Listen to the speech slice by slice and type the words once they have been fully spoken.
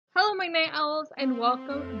my night owls, and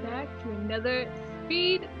welcome back to another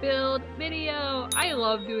speed build video. I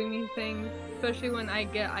love doing these things, especially when I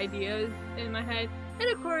get ideas in my head.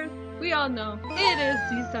 And of course, we all know it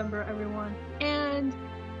is December, everyone. And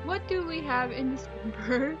what do we have in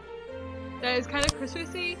December that is kind of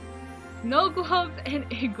Christmassy? Snow globes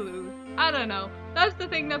and igloos. I don't know. That's the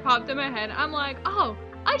thing that popped in my head. I'm like, oh,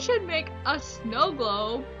 I should make a snow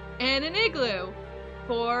globe and an igloo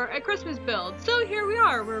for a Christmas build. So here we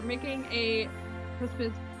are. We're making a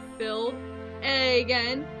Christmas build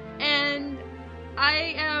again, and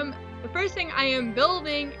the first thing I am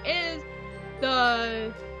building is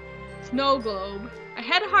the snow globe. I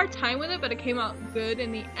had a hard time with it, but it came out good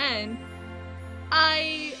in the end.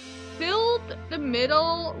 I filled the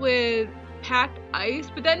middle with packed ice,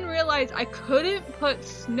 but then realized I couldn't put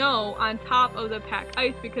snow on top of the packed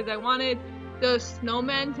ice because I wanted the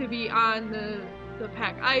snowmen to be on the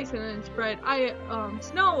packed ice and then spread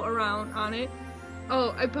snow around on it.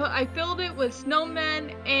 Oh, I filled it with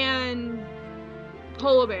snowmen and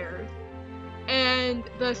polar bears, and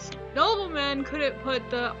the snowmen couldn't put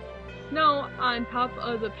the snow on top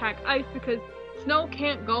of the packed ice because snow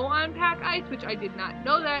can't go on packed ice, which I did not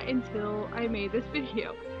know that until I made this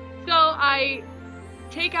video. So I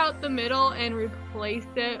take out the middle and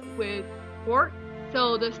replaced it with quartz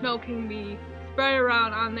so the snow can be spread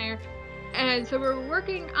around on there. And so we're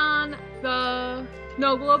working on the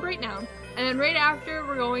snow globe right now, and then right after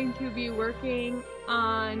we're going to be working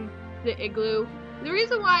on the igloo. The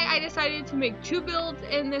reason why I decided to make two builds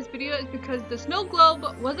in this video is because the snow globe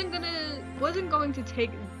wasn't going to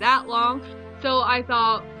take that long. So I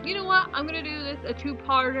thought, you know what, I'm gonna do this a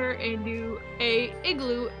two-parter and do a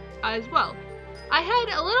igloo as well. I had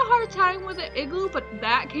a little hard time with the igloo, but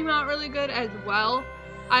that came out really good as well.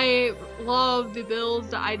 I love the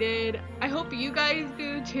builds that I did. I hope you guys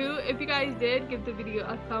do too. If you guys did, give the video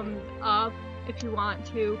a thumbs up if you want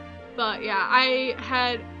to. But yeah, I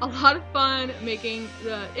had a lot of fun making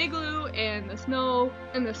the igloo and the snow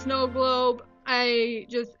globe.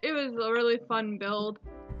 It was a really fun build.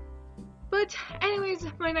 But anyways,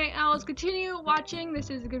 my night owls, continue watching. This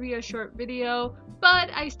is gonna be a short video, but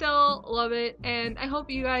I still love it, and I hope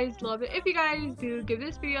you guys love it. If you guys do, give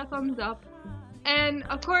this video a thumbs up. And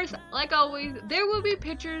of course, like always, there will be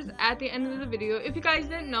pictures at the end of the video. If you guys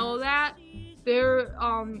didn't know that,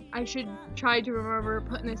 I should try to remember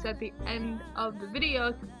putting this at the end of the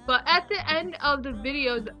videos. But at the end of the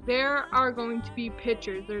videos, there are going to be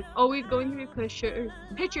pictures. There's always going to be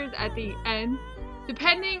pictures at the end,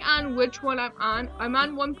 depending on which one I'm on. I'm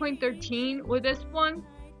on 1.13 with this one,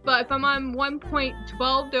 but if I'm on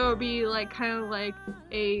 1.12, there will be kind of like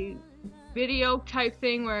a video type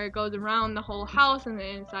thing where it goes around the whole house and the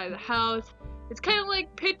inside of the house. It's kind of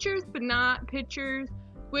like pictures, but not pictures.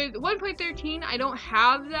 With 1.13, I don't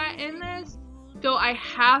have that in this, so I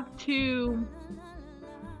have to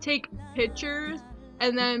take pictures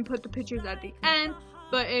and then put the pictures at the end.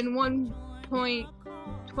 But in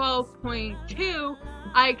 1.12.2,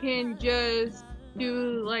 I can just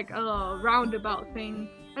do like a roundabout thing.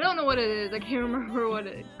 I don't know what it is. I can't remember what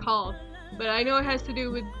it's called. But I know it has to do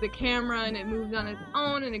with the camera, and it moves on its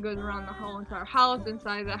own, and it goes around the whole entire house,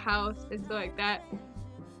 inside the house, and stuff like that.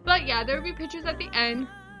 But yeah, there will be pictures at the end,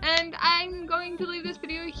 and I'm going to leave this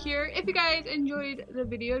video here. If you guys enjoyed the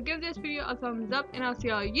video, give this video a thumbs up, and I'll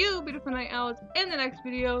see all you beautiful night owls in the next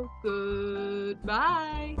video.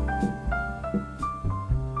 Goodbye!